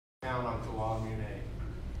Town on Tuolumne,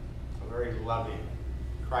 a very loving,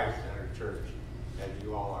 Christ-centered church, as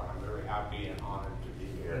you all are. I'm very happy and honored to be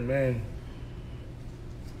here. Amen.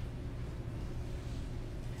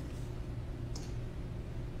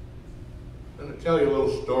 I'm going to tell you a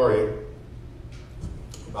little story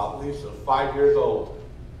about Lisa, 5 years old.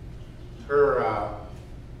 Her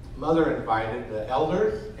mother invited the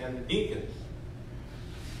elders and the deacons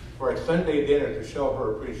for a Sunday dinner to show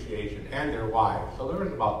her appreciation, and their wives. So there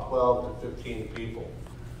was about 12 to 15 people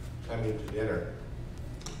coming to dinner.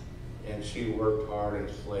 And she worked hard and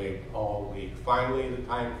slaved all week. Finally, the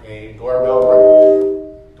time came,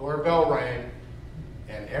 doorbell rang,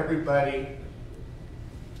 and everybody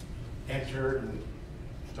entered and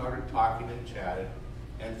started talking and chatted.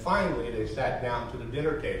 And finally, they sat down to the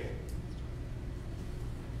dinner table.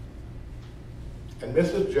 And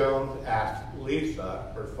Mrs. Jones asked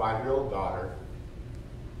Lisa, her 5-year-old daughter,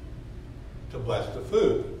 to bless the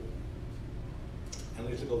food. And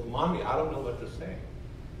Lisa goes, "Mommy, I don't know what to say."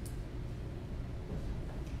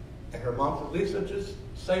 And her mom said, "Lisa, just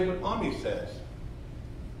say what Mommy says."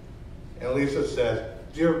 And Lisa says,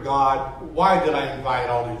 "Dear God, why did I invite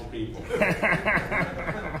all these people?"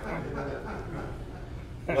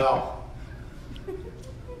 Well,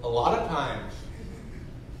 a lot of times,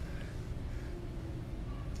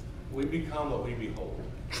 we become what we behold.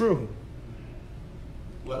 True.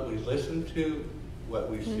 What we listen to, what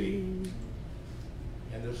we see.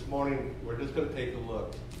 And this morning, we're just going to take a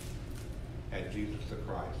look at Jesus the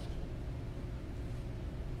Christ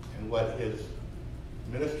and what his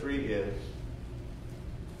ministry is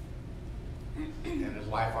and his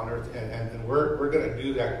life on earth. And we're going to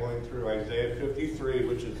do that going through Isaiah 53,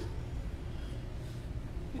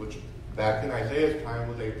 which back in Isaiah's time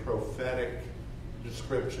was a prophetic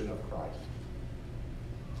description of Christ.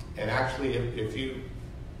 And actually, if you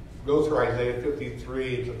go through Isaiah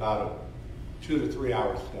 53, it's about a 2 to 3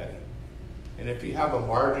 hour study. And if you have a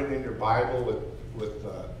margin in your Bible with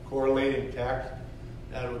correlating text,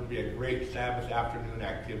 that would be a great Sabbath afternoon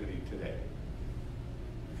activity today.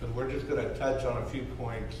 Because we're just going to touch on a few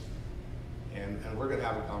points, and we're going to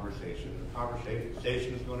have a conversation. The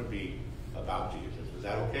conversation is going to be about Jesus. Is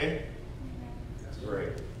that okay? That's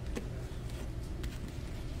great.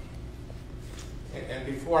 And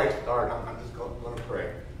before I start, I'm just going to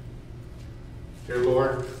pray. Dear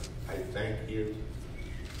Lord, I thank you.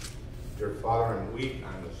 Dear Father, I'm weak.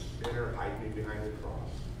 I'm a sinner. Hide me behind the cross.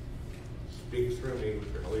 Speak through me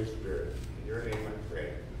with your Holy Spirit. In your name I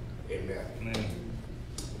pray. Amen. Amen.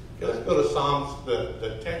 Okay, let's go to Psalms.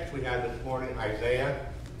 The text we had this morning, Isaiah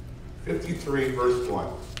 53, verse 1.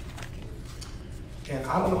 And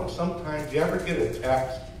I don't know, sometimes you ever get a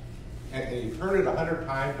text and you've heard it 100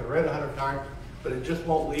 times and read it 100 times, but it just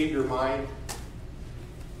won't leave your mind.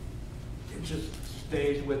 It just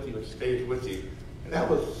stays with you. It stays with you. And that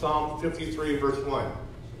was Psalm 53, verse 1.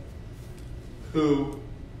 Who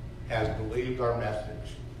has believed our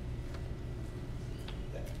message?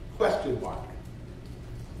 Question mark.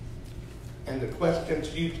 And the question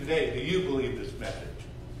to you today, do you believe this message?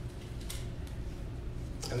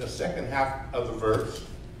 And the second half of the verse,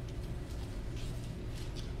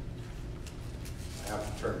 I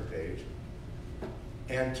have to turn the page.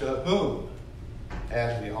 And to whom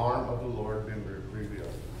has the arm of the Lord been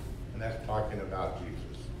revealed? And that's talking about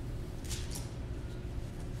Jesus.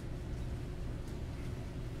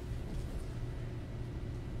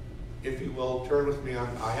 If you will, turn with me on,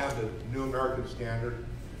 I have the New American Standard,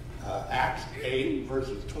 Acts 8,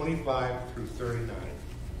 verses 25 through 39.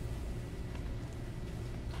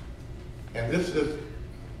 And this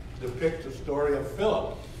depicts the story of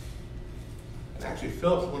Philip. And actually,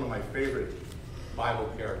 Philip's one of my favorite Bible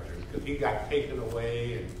characters, because he got taken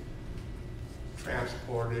away and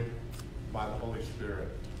transported by the Holy Spirit.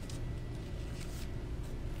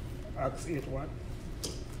 Acts 8 what?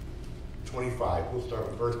 25. We'll start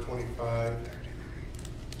with verse 25.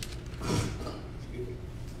 Excuse me.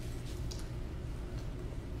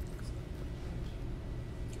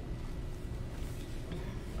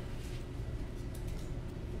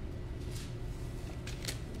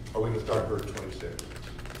 Or we can start verse 26.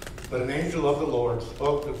 But an angel of the Lord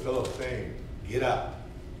spoke to Philip, saying, "Get up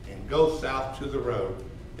and go south to the road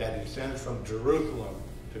that descends from Jerusalem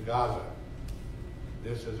to Gaza."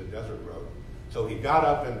 This is a desert road. So he got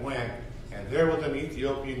up and went, and there was an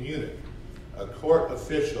Ethiopian eunuch, a court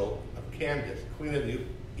official of Candace, queen of the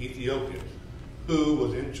Ethiopians, who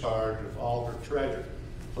was in charge of all her treasure.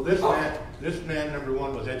 So this man, number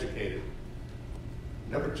one, was educated.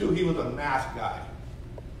 Number two, he was a math guy.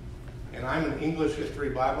 And I'm an English history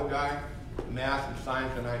Bible guy. Math and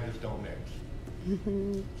science and I just don't mix.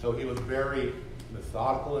 So he was very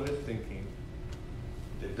methodical in his thinking,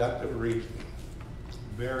 deductive reasoning,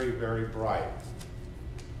 very, very bright.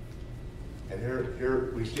 And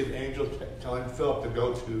here we see the angel telling Philip to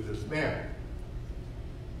go to this man.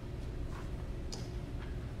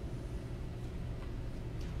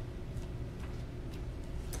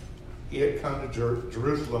 He had come to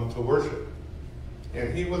Jerusalem to worship.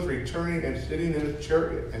 And he was returning and sitting in his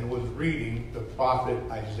chariot and was reading the prophet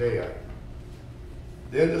Isaiah.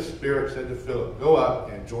 Then the Spirit said to Philip, "Go up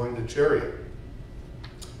and join the chariot."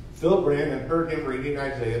 Philip ran and heard him reading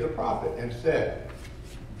Isaiah the prophet and said,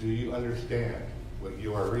 "Do you understand what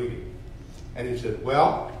you are reading?" And he said,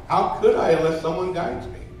 "Well, how could I unless someone guides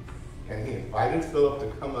me?" And he invited Philip to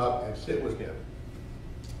come up and sit with him.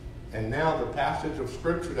 And now the passage of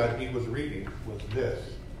scripture that he was reading was this: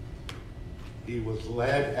 "He was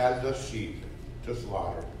led as a sheep to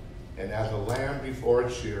slaughter, and as a lamb before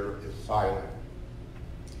its shearer is silent.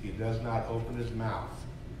 He does not open his mouth.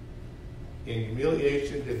 In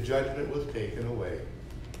humiliation his judgment was taken away.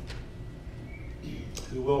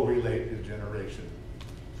 Who will relate his generation?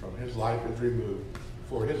 For his life is removed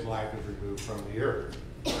from the earth."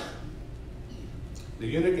 The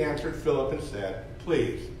eunuch answered Philip and said,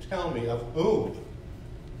 "Please tell me, of whom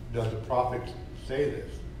does the prophet say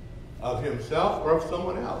this? Of himself or of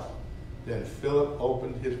someone else?" Then Philip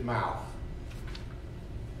opened his mouth.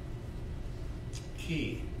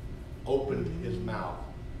 Key, opened his mouth.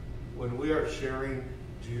 When we are sharing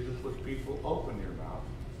Jesus with people, open your mouth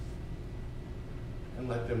and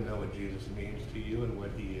let them know what Jesus means to you and what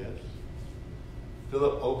he is.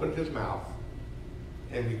 Philip opened his mouth,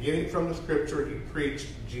 and beginning from the scripture, he preached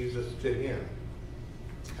Jesus to him.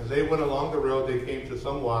 As they went along the road, they came to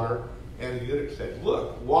some water, and the eunuch said,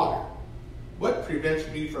 "Look, water. What prevents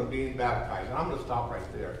me from being baptized?" And I'm going to stop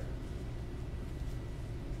right there.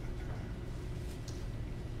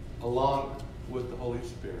 Along with the Holy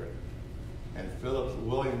Spirit and Philip's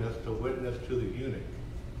willingness to witness to the eunuch,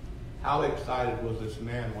 how excited was this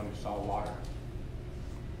man when he saw water?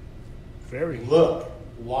 Very. Look,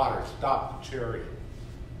 water, stop the chariot.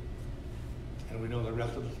 And we know the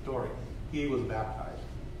rest of the story. He was baptized.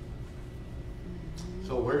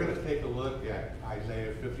 So we're going to take a look at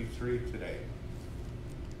Isaiah 53 today.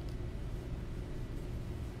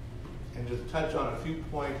 And just touch on a few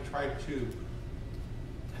points, try to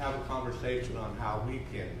have a conversation on how we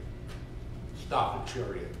can stop the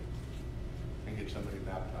chariot and get somebody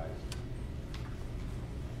baptized.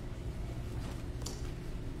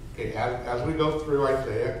 Okay, as we go through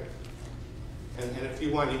Isaiah, and if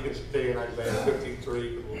you want, you can stay in Isaiah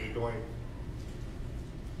 53, we'll be going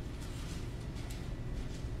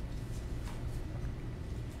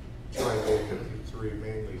to Isaiah 53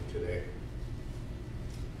 mainly today.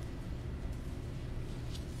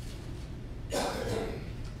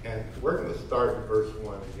 And we're going to start in verse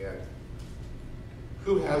 1 again.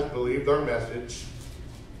 Who has believed our message,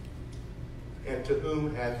 and to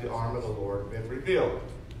whom has the arm of the Lord been revealed?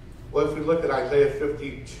 Well, if we look at Isaiah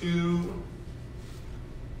 52,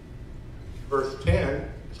 verse 10,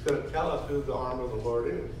 it's going to tell us who the arm of the Lord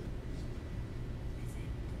is.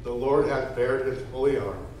 The Lord has bared his holy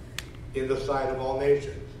arm in the sight of all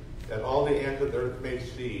nations, that all the ends of the earth may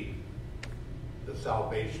see the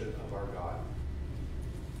salvation of our God.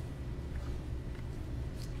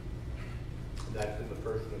 That's in the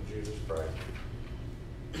person of Jesus Christ.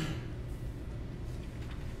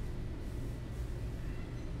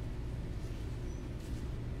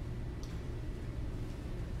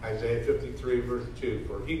 Isaiah 53, verse 2.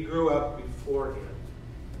 For he grew up before him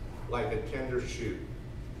like a tender shoot.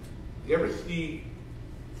 You ever see,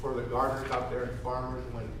 for the gardeners out there and farmers,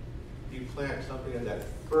 when you plant something and that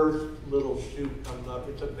first little shoot comes up,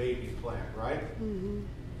 it's a baby plant, right? Mm-hmm.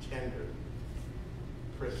 Tender,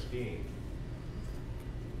 pristine.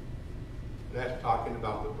 That's talking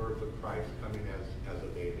about the birth of Christ coming as a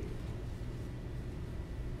baby.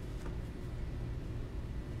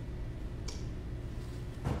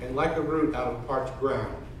 And like a root out of parched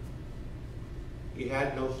ground, he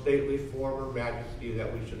had no stately form or majesty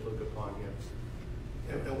that we should look upon him.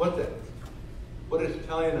 And what it's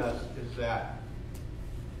telling us is that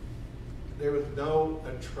there was no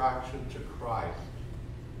attraction to Christ,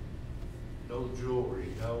 no jewelry,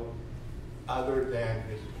 no other than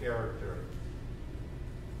his character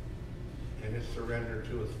and his surrender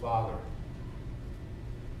to his Father.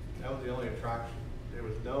 That was the only attraction.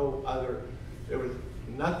 There was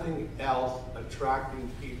nothing else attracting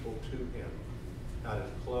people to him. Not his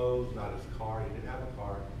clothes, not his car. He didn't have a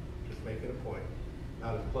car, just making a point.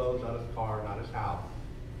 Not his clothes, not his car, not his house.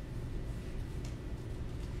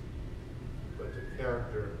 But the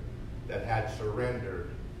character that had surrendered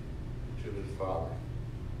to his Father.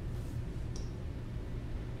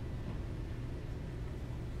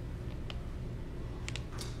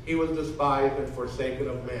 He was despised and forsaken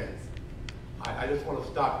of men. I just want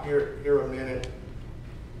to stop here a minute.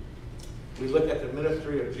 We look at the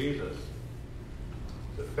ministry of Jesus,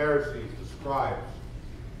 the Pharisees, the scribes.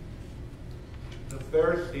 The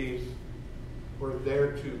Pharisees were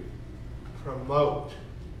there to promote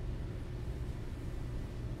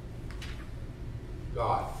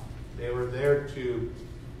God. They were there to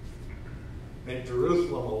make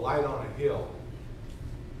Jerusalem a light on a hill.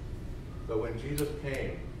 But when Jesus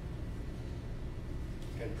came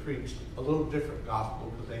and preached a little different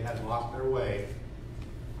gospel because they had lost their way,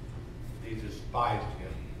 they despised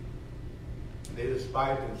him. They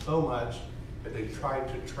despised him so much that they tried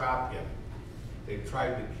to trap him. They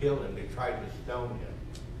tried to kill him. They tried to stone him.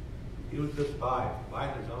 He was despised by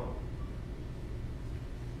his own.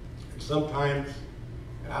 And sometimes,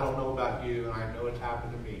 and I don't know about you, and I know it's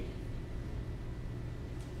happened to me,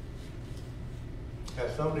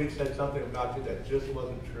 has somebody said something about you that just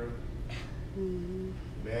wasn't true? Mm-hmm.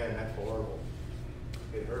 Man, that's horrible.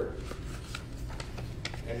 It hurts.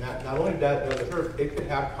 And not only that does it hurt, it could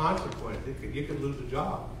have consequences. You could lose a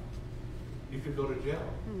job. You could go to jail.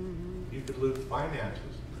 Mm-hmm. You could lose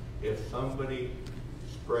finances if somebody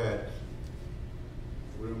spreads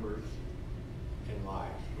rumors and lies,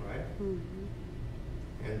 right?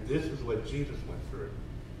 Mm-hmm. And this is what Jesus went through.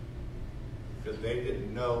 Because they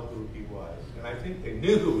didn't know who he was. And I think they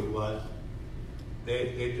knew who he was.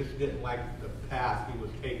 They just didn't like the path he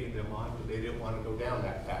was taking them on, because they didn't want to go down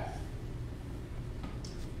that path.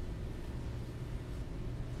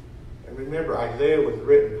 And remember, Isaiah was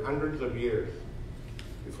written hundreds of years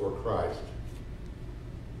before Christ.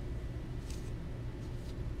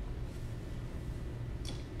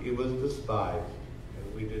 He was despised,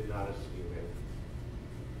 and we did not esteem him.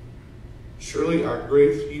 Surely our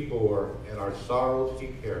griefs he bore, and our sorrows he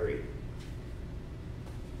carried.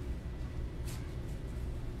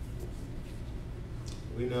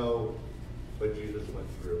 We know what Jesus went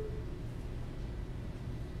through.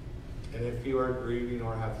 And if you are grieving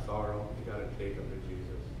or have sorrow, you got to take them to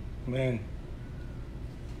Jesus. Amen.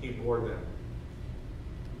 He bore them.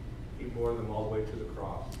 He bore them all the way to the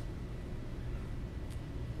cross.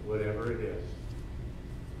 Whatever it is.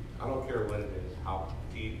 I don't care what it is. How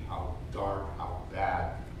deep, how dark, how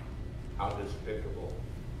bad, how despicable.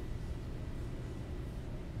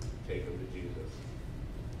 Take them to Jesus.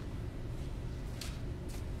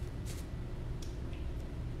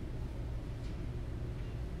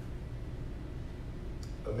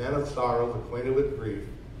 A man of sorrows, acquainted with grief,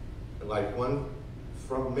 and like one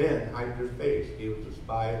from men hide your face. He was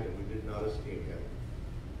despised, and we did not esteem him.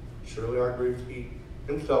 Surely our griefs he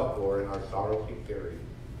himself bore, and our sorrows he carried.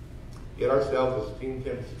 Yet ourselves esteemed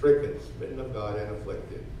him stricken, smitten of God, and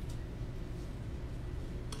afflicted.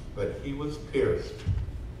 But he was pierced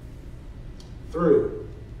through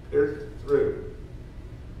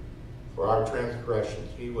for our transgressions.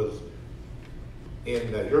 He was,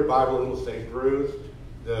 in your Bible, it will say bruised.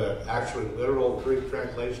 The actual literal Greek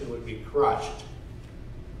translation would be crushed.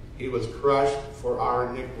 He was crushed for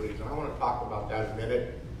our iniquities. And I want to talk about that in a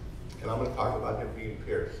minute. And I'm going to talk about him being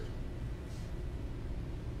pierced.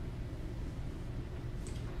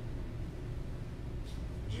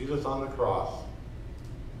 Jesus on the cross.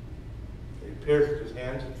 They pierced his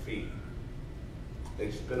hands and feet.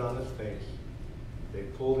 They spit on his face. They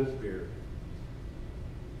pulled his beard.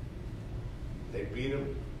 They beat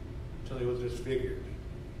him until he was disfigured.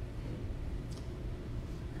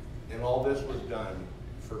 And all this was done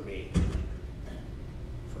for me,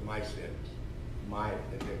 for my sins, my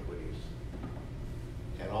iniquities.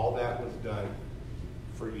 And all that was done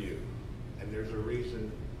for you. And there's a reason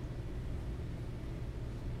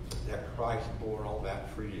that Christ bore all that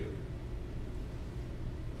for you.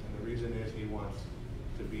 And the reason is he wants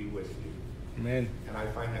to be with you. Amen. And I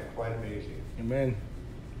find that quite amazing. Amen.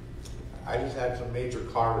 I just had some major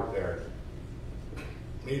car repairs.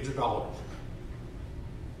 Major dollars.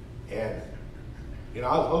 And,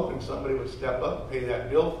 I was hoping somebody would step up and pay that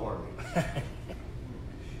bill for me.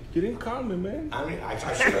 You didn't call me, man. I mean, I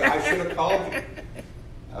should have called you.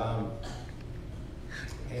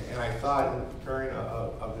 And I thought in preparing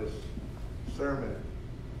of this sermon,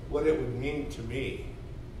 what it would mean to me,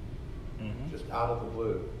 just out of the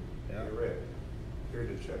blue. Yeah. Hey, Rick, here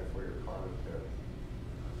to check for your car repair.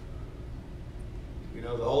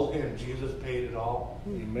 The old hymn, Jesus paid it all.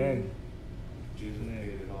 Amen. Jesus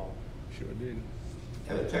paid it all. Sure did.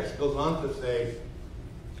 And the text goes on to say,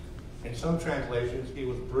 in some translations, he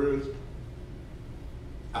was bruised.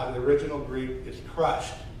 Out of the original Greek, is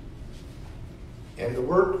crushed. And the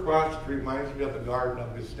word crushed reminds me of the Garden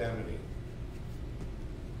of Gethsemane,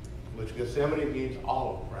 which Gethsemane means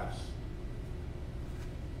olive press.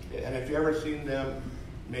 And if you ever seen them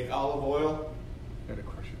make olive oil, Gotta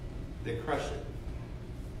crush it. they crush it.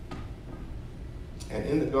 And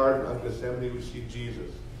in the Garden of Gethsemane, we see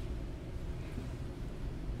Jesus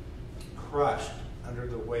crushed under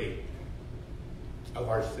the weight of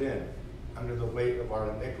our sin, under the weight of our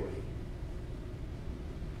iniquity.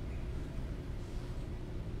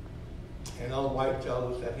 And Ellen White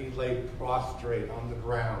tells us that he lay prostrate on the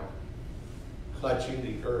ground, clutching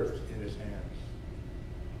the earth in his hands.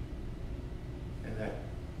 And that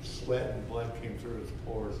sweat and blood came through his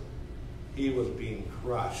pores. He was being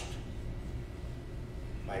crushed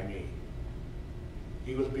by me.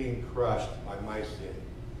 He was being crushed by my sin.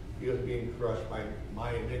 He was being crushed by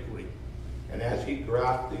my iniquity. And as he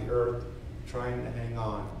grasped the earth, trying to hang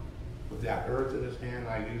on, with that earth in his hand,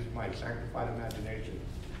 I used my sanctified imagination.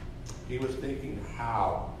 He was thinking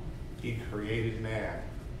how he created man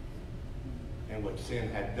and what sin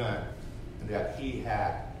had done, and that he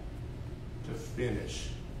had to finish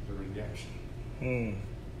the redemption.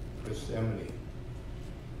 Gethsemane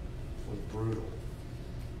was brutal.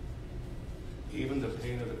 Even the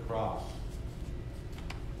pain of the cross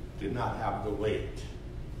did not have the weight,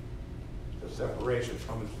 the separation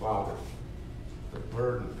from his Father, the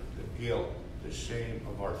burden, the guilt, the shame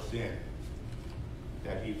of our sin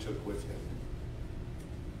that he took with him.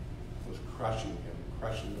 It was crushing him,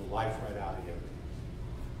 crushing the life right out of him.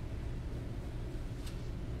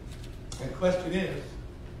 And the question is,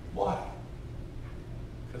 why?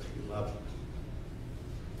 Because he loves us.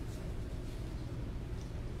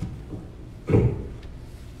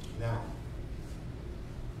 Now,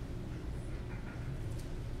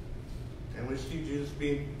 and we see Jesus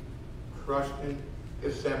being crushed in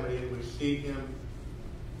Gethsemane. We see him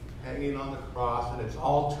hanging on the cross, and it's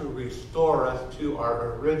all to restore us to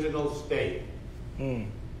our original state.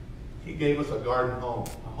 He gave us a garden home,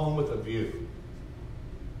 a home with a view.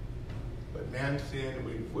 But man sinned.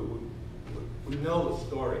 We know the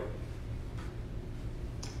story.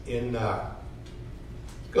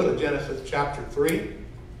 Go to Genesis chapter 3.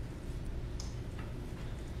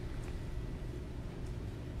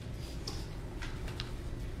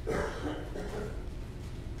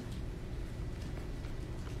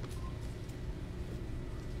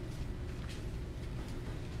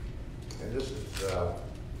 And this is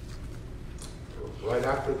right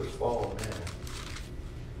after the fall of man.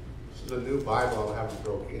 This is a new Bible I haven't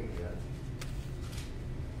broke in yet.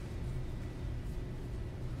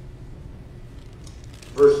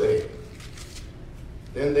 Verse 8.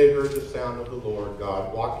 Then they heard the sound of the Lord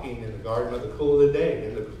God walking in the garden of the cool of the day,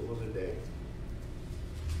 in the cool of the day.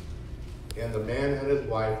 And the man and his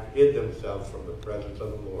wife hid themselves from the presence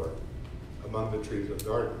of the Lord among the trees of the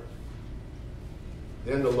garden.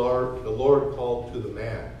 Then the Lord called to the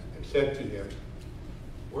man and said to him,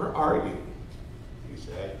 "Where are you?" He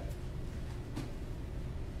said,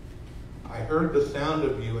 "I heard the sound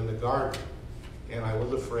of you in the garden, and I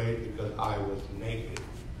was afraid because I was naked,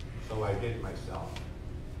 so I hid myself."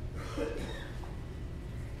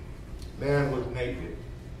 Man was naked.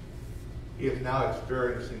 He is now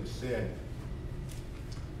experiencing sin.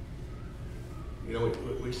 You know,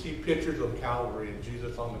 we see pictures of Calvary and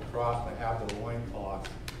Jesus on the cross that have the loincloth.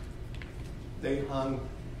 They hung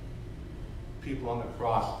people on the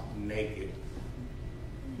cross naked.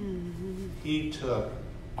 He took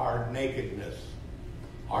our nakedness,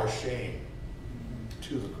 our shame,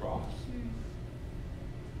 to the cross.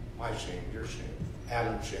 My shame, your shame,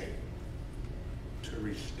 Adam's shame, to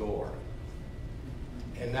restore.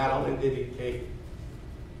 And not only did he take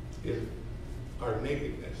our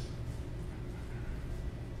nakedness,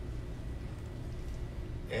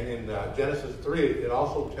 and in Genesis 3, it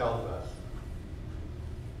also tells us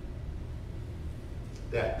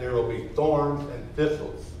that there will be thorns and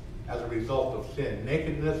thistles as a result of sin.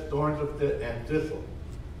 Nakedness, thorns and thistles.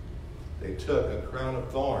 They took a crown of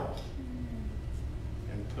thorns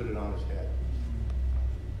and put it on his head.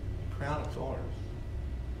 A crown of thorns.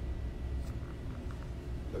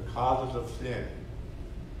 The causes of sin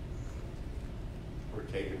were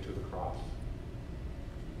taken to the cross.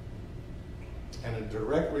 And a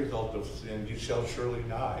direct result of sin, you shall surely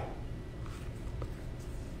die,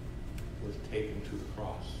 was taken to the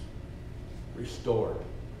cross. Restored.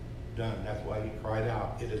 Done. That's why he cried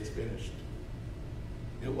out, "It is finished."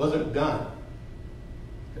 It wasn't done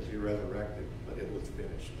because he resurrected, but it was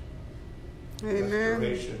finished. Amen.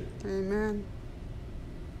 Restoration Amen.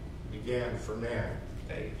 began for man.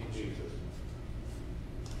 Thank you, Jesus.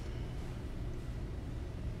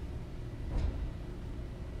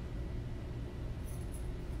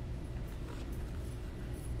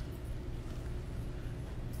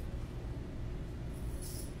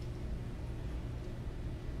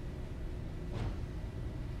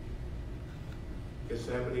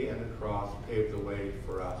 Gethsemane and the cross paved the way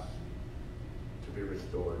for us to be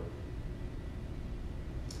restored.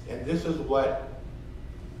 And this is what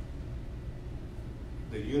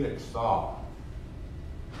the eunuch saw.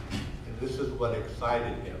 And this is what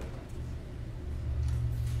excited him.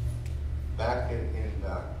 Back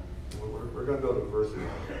we're going to go to verse 1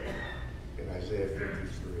 in Isaiah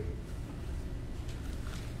 53.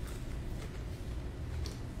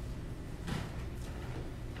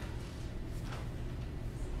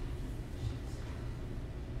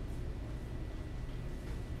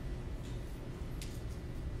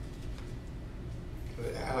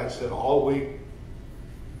 As I said, all week,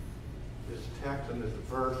 this text and this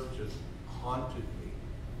verse just haunted me.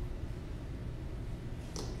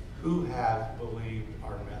 Who has believed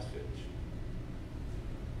our message?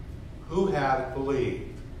 Who has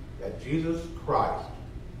believed that Jesus Christ,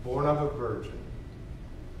 born of a virgin,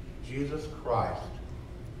 Jesus Christ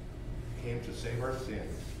came to save our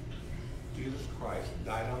sins. Jesus Christ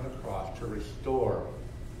died on the cross to restore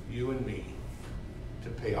you and me, to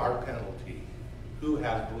pay our penalty. Who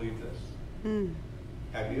has believed this?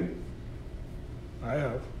 Have you? I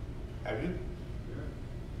have. Have you?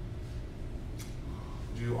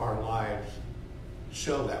 Do our lives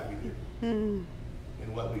show that we do?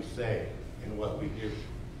 In what we say, in what we do.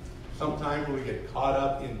 Sometimes we get caught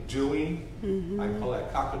up in doing. I call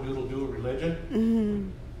that cock-a-doodle-doo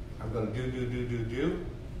religion. I'm going to do.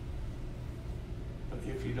 But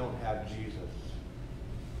if you don't have Jesus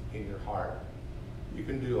in your heart, you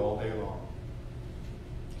can do all day long.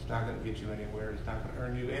 It's not going to get you anywhere. It's not going to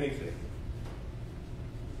earn you anything.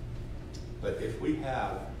 But if we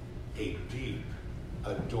have a deep,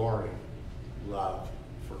 adoring love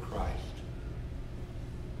for Christ,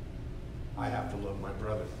 I have to love my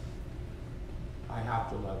brother. I have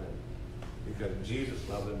to love him because Jesus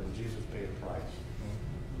loved him and Jesus paid a price.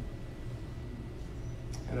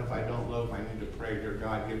 And if I don't love him, I need to pray, dear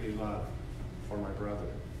God, give me love for my brother.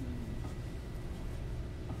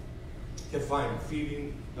 If I'm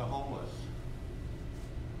feeding the homeless,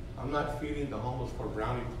 I'm not feeding the homeless for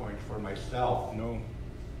brownie points for myself. No.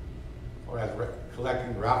 Or as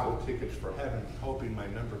collecting raffle tickets for heaven, hoping my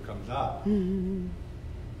number comes up.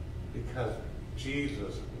 Because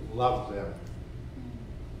Jesus loves them.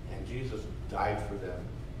 And Jesus died for them.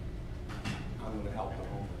 I'm going to help the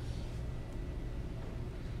homeless.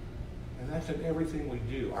 And that's in everything we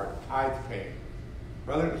do, our tithe paying.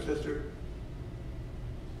 Brother and sister,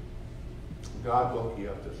 God woke you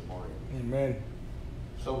up this morning. Amen.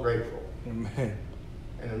 So grateful. Amen.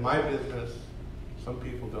 And in my business, some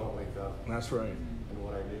people don't wake up. That's right. In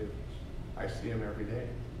what I do. I see them every day.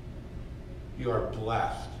 You are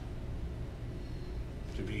blessed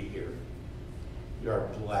to be here. You are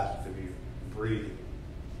blessed to be breathing.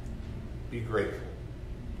 Be grateful.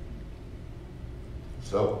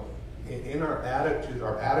 So, in our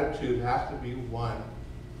attitude has to be one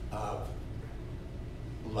of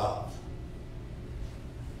love.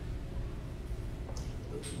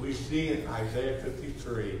 We see in Isaiah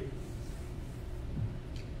 53,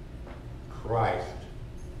 Christ,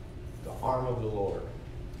 the arm of the Lord,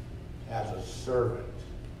 as a servant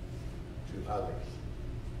to others.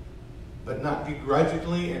 But not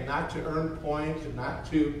begrudgingly and not to earn points and not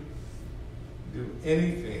to do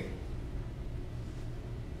anything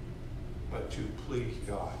but to please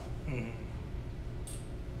God. And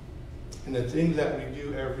the things that we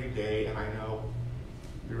do every day, and I know,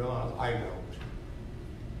 you realize I don't,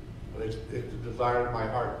 but it's the desire of my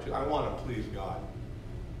heart too. I want to please God.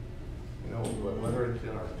 You know, whether it's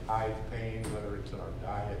in our tithe paying, whether it's in our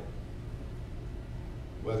diet,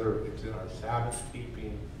 whether it's in our Sabbath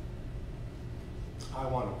keeping, I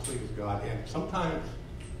want to please God. And sometimes,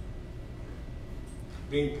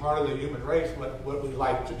 being part of the human race, what we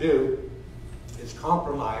like to do is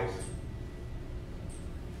compromise,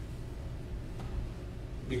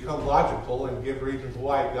 become logical, and give reasons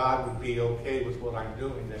why God would be okay with what I'm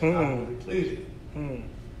doing that's not really pleasing.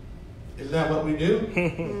 Isn't that what we do?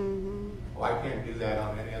 Well, I can't do that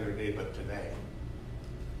on any other day but today.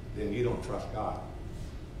 Then you don't trust God.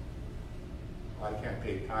 Well, I can't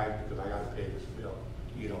pay tithe because I got to pay this bill.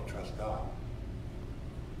 You don't trust God.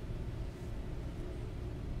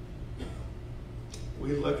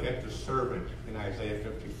 We look at the servant in Isaiah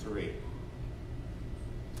 53.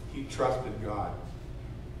 He trusted God.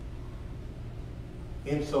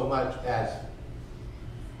 In so much as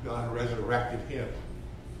God resurrected him.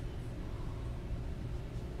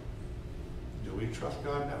 Do we trust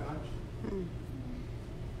God that much?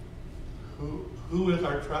 Who is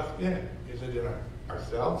our trust in? Is it in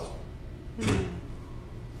ourselves? Excuse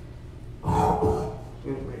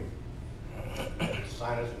me.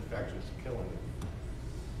 Sinus infection is killing me.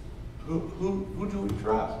 Who do we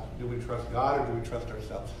trust? Do we trust God or do we trust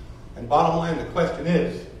ourselves? And bottom line, the question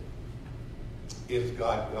is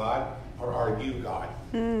God God or are you God?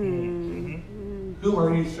 Mm-hmm. Who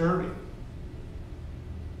are you serving?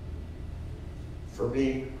 For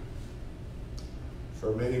me,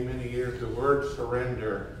 for many, many years, the word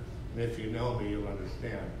surrender, and if you know me, you'll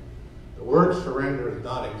understand. The word surrender is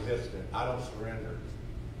not existent. I don't surrender.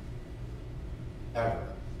 Ever.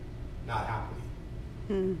 Not happening.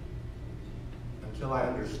 Until I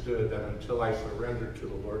understood that until I surrendered to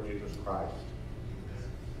the Lord Jesus Christ,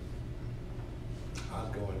 I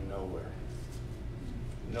was going nowhere.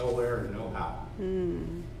 Nowhere and no how.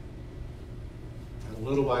 And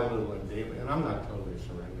little by little and day by, and I'm not totally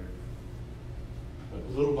surrendered, but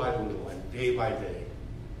little by little and day by day,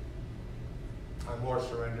 I'm more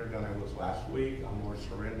surrendered than I was last week. I'm more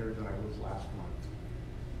surrendered than I was last month.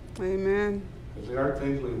 Amen. Because there are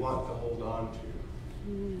things we want to hold on to.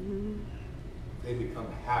 Mm-hmm. They become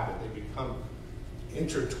habit. They become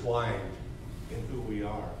intertwined in who we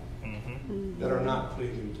are that are not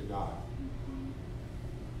pleasing to God.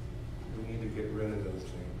 We need to get rid of those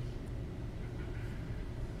things.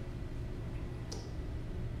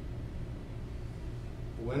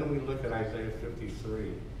 When we look at Isaiah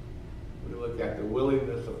 53, we look at the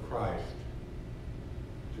willingness of Christ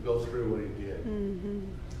to go through what he did.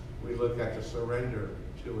 We look at the surrender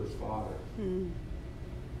to his Father.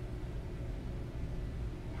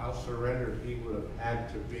 How surrendered he would have had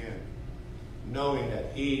to been, knowing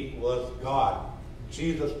that he was God.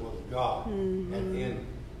 Jesus was God. And in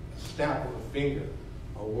a snap of a finger,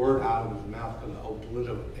 a word out of his mouth could have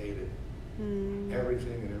obliterated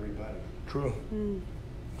everything and everybody. True.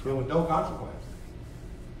 True. With no consequence.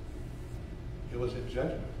 It was his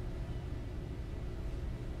judgment.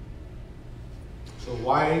 So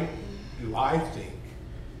why do I think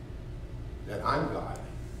that I'm God?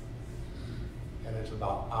 And it's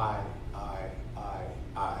about I.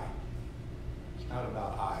 It's not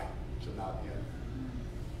about I. It's about him.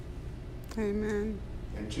 Amen.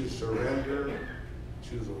 And to surrender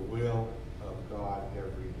to the will of God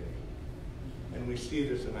every day. And we see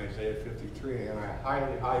this in Isaiah 53. And I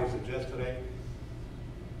highly, highly suggest today,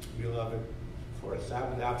 beloved, for a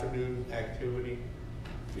Sabbath afternoon activity,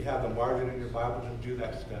 if you have the margin in your Bible, just do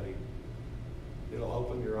that study. It'll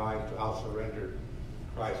open your eyes to how surrendered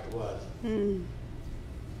Christ was.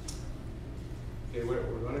 Okay, we're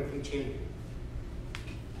going to continue.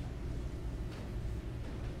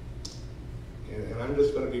 And I'm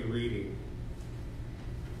just going to be reading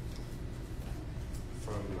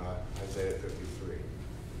from Isaiah 53.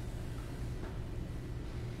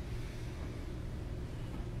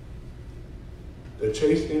 The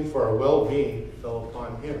chastening for our well-being fell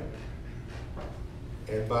upon him,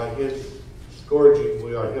 and by his scourging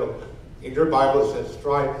we are healed. In your Bible it says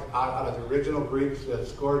stripes. Out of the original Greek it says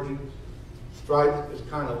scourging. Stripes is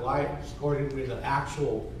kind of light. Scourging means an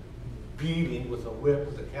actual beating with a whip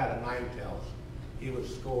with a cat of nine tails. He was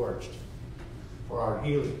scourged for our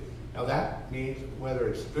healing. Now that means whether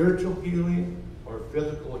it's spiritual healing or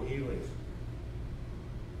physical healing,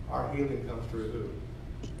 our healing comes through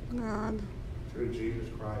who? God. Through Jesus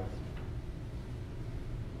Christ.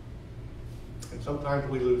 And sometimes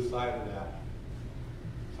we lose sight of that.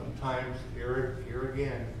 Sometimes, here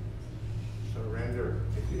again, surrender.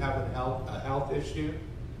 If you have a health issue,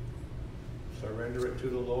 surrender it to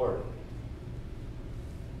the Lord.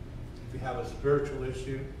 If you have a spiritual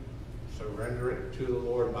issue, surrender it to the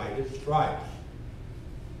Lord. By his stripes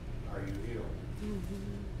are you healed.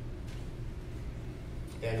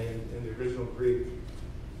 And in the original Greek,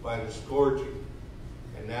 by the scourging,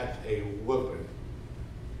 and that's a whooping,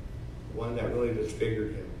 one that really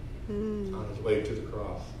disfigured him on his way to the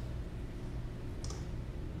cross.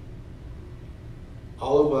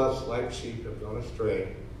 All of us, like sheep, have gone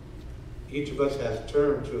astray. Each of us has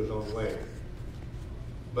turned to his own way.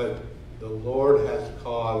 But the Lord has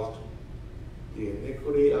caused the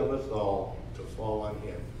iniquity of us all to fall on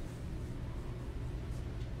him.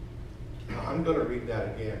 Now, I'm going to read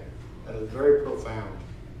that again. That is very profound.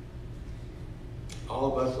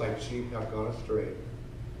 All of us, like sheep, have gone astray.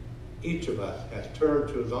 Each of us has turned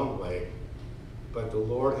to his own way, but the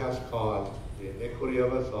Lord has caused the iniquity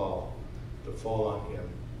of us all to fall on him.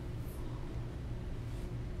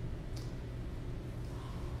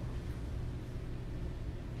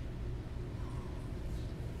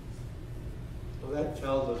 So that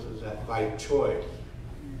tells us is that by choice,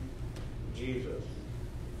 Jesus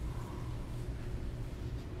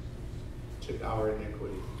took our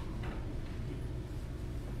iniquity.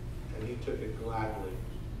 And he took it gladly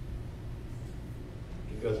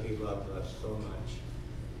because he loved us so much.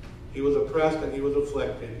 He was oppressed and he was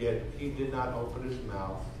afflicted, yet he did not open his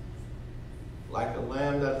mouth. Like a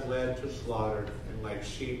lamb that's led to slaughter, and like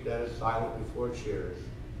sheep that is silent before shearers.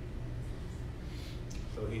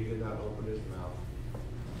 So he did not open his mouth.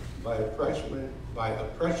 By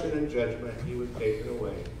oppression and judgment he was taken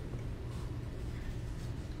away.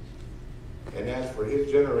 And as for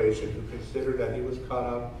his generation, who considered that he was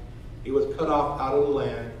cut off out of the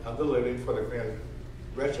land of the living for the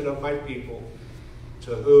transgression of my people,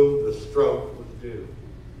 to whom the stroke was due.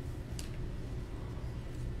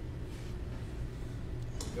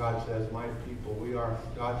 God says, my people, we are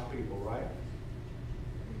God's people, right?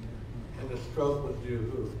 And the stroke was due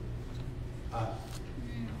who? Us.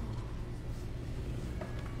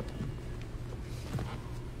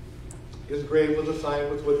 His grave was assigned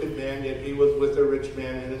with wicked men, yet he was with a rich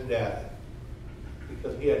man in his death,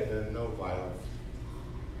 because he had done no violence,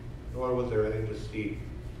 nor was there any deceit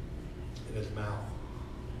in his mouth.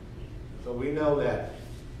 So we know that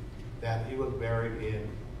he was buried in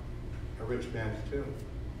a rich man's tomb.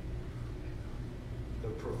 The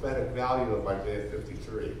prophetic value of Isaiah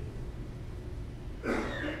 53.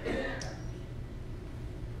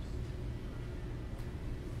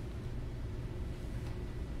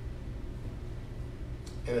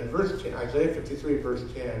 And in verse 10, Isaiah 53, verse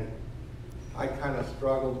 10, I kind of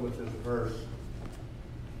struggled with this verse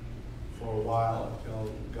for a while until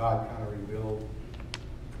God kind of revealed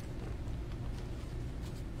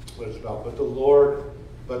what it's about. But the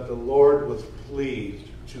Lord was pleased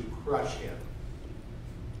to crush him,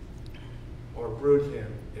 or bruise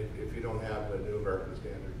him, if you don't have the New American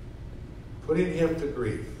Standard, putting him to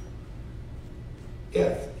grief.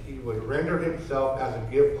 If he would render himself as a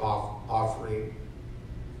gift offering,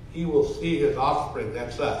 he will see his offspring,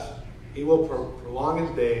 that's us. He will prolong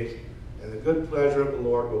his days, and the good pleasure of the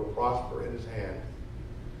Lord will prosper in his hand.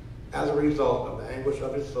 As a result of the anguish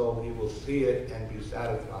of his soul, he will see it and be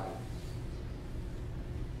satisfied.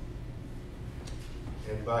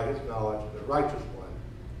 And by his knowledge, the righteous one,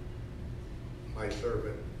 my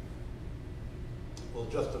servant, will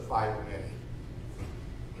justify the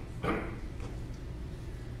many.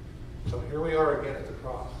 So here we are again at the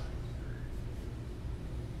cross.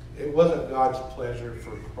 It wasn't God's pleasure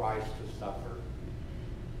for Christ to suffer.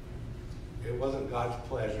 It wasn't God's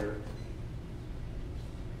pleasure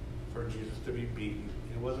for Jesus to be beaten.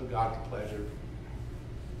 It wasn't God's pleasure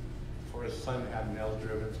for his son to have nails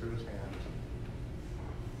driven through his hands.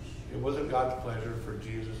 It wasn't God's pleasure for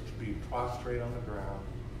Jesus to be prostrate on the ground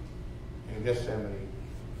in Gethsemane,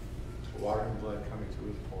 with water and blood coming through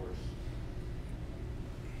his pores.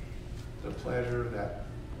 The pleasure that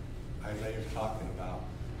Isaiah is talking about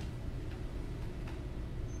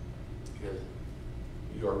is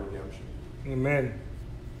your redemption. Amen.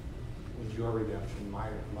 It was your redemption, my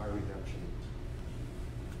redemption.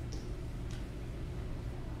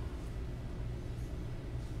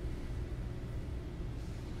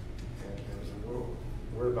 And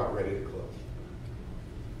we're about ready to close.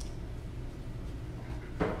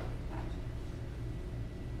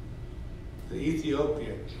 The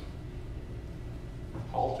Ethiopian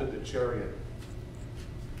halted the chariot,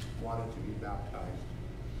 wanted to be baptized.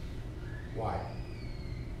 Why?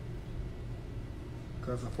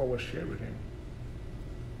 Because of what was shared with him.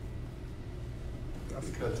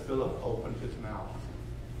 Because Philip opened his mouth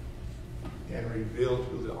and revealed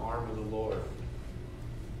who the arm of the Lord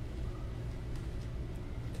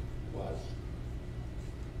was.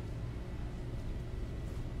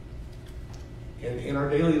 And in our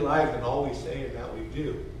daily lives and all we say and that we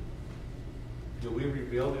do we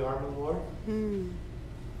reveal the arm of the Lord?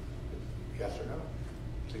 Yes or no?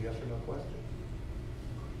 It's a yes or no question.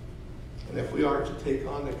 And if we are to take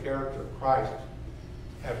on the character of Christ,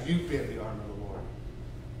 have you been the arm of the Lord?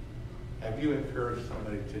 Have you encouraged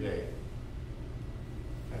somebody today?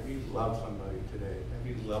 Have you loved somebody today? Have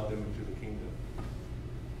you loved them into the kingdom?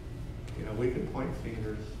 You know, we can point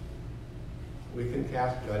fingers. We can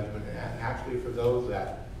cast judgment. And actually, for those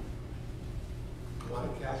that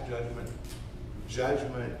want to cast judgment,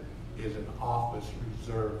 judgment is an office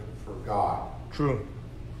reserved for God. True.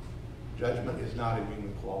 Judgment is not a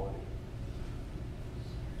human quality.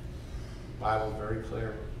 The Bible is very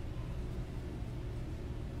clear.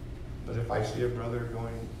 But if I see a brother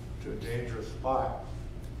going to a dangerous spot,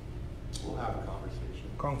 we'll have a conversation.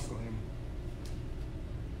 Counsel him.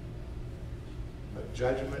 But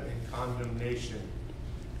judgment and condemnation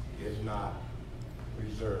is not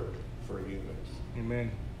reserved for humans.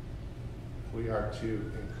 Amen. We are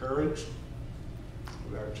to encourage.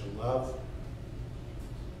 We are to love.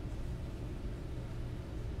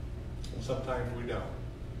 And sometimes we don't.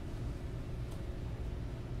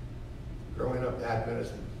 Growing up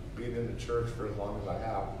Adventist being in the church for as long as I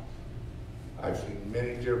have, I've seen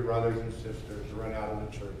many dear brothers and sisters run out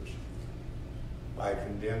of the church by a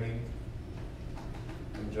condemning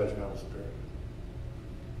and judgmental spirit.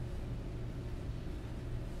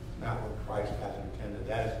 Not what Christ has intended.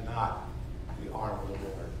 That is not the arm of the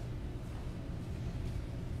Lord.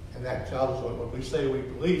 And that tells us when we say we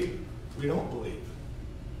believe, we don't believe.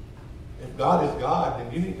 If God is God,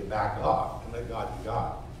 then you need to back off and let God be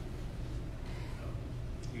God.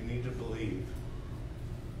 You need to believe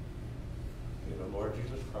in the Lord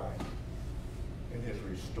Jesus Christ, in his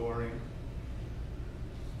restoring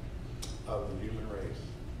of the human race.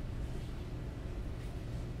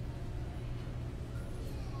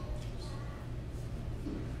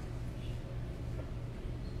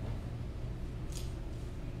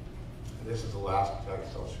 And this is the last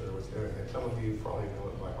text I'll share with you, and some of you probably know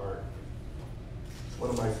it by heart. It's one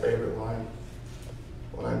of my favorite lines.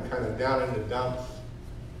 When I'm kind of down in the dumps,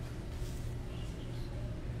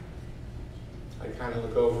 I kind of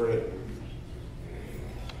look over it.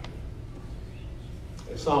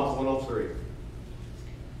 It's Psalms 103.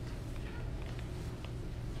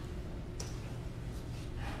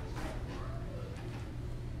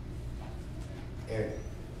 And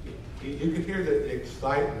you could hear the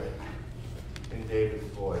excitement in David's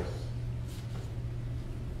voice.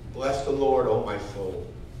 Bless the Lord, O my soul.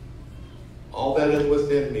 All that is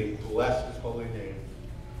within me, bless his holy name.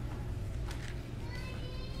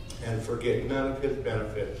 And forget none of his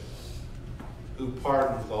benefits, who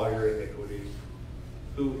pardons all your iniquities,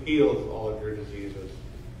 who heals all of your diseases,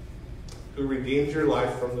 who redeems your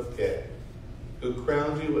life from the pit, who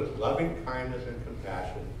crowns you with loving kindness and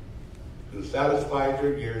compassion, who satisfies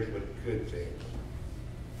your years with good things,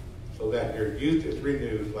 so that your youth is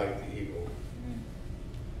renewed like the eagle.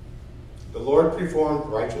 The Lord performs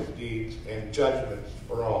righteous deeds and judgments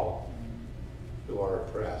for all who are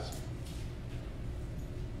oppressed.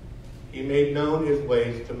 He made known his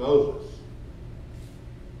ways to Moses,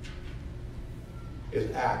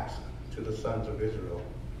 his acts to the sons of Israel.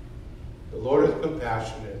 The Lord is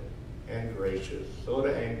compassionate and gracious, slow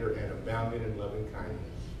to anger and abounding in loving kindness.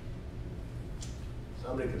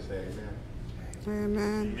 Somebody can say amen.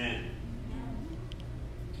 Amen. Amen.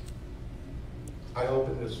 I hope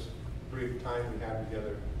in this brief time we have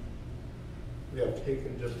together, we have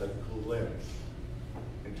taken just a glimpse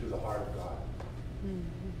into the heart of God.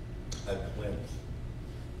 A glimpse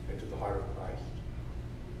into the heart of Christ.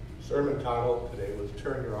 Sermon title today was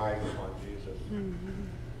Turn Your Eyes Upon Jesus.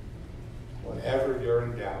 Whenever you're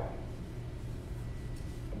in doubt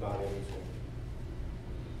about anything,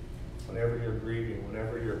 whenever you're grieving,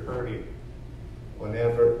 whenever you're hurting,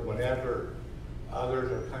 whenever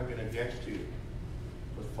others are coming against you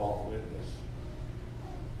with false witness,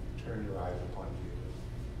 turn your eyes upon Jesus.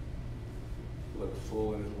 Look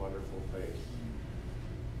full in his wonderful face,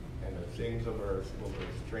 and the things of earth will look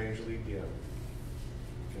strangely dim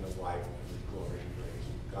in the light of his glory and grace.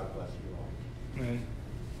 God bless you all. Amen.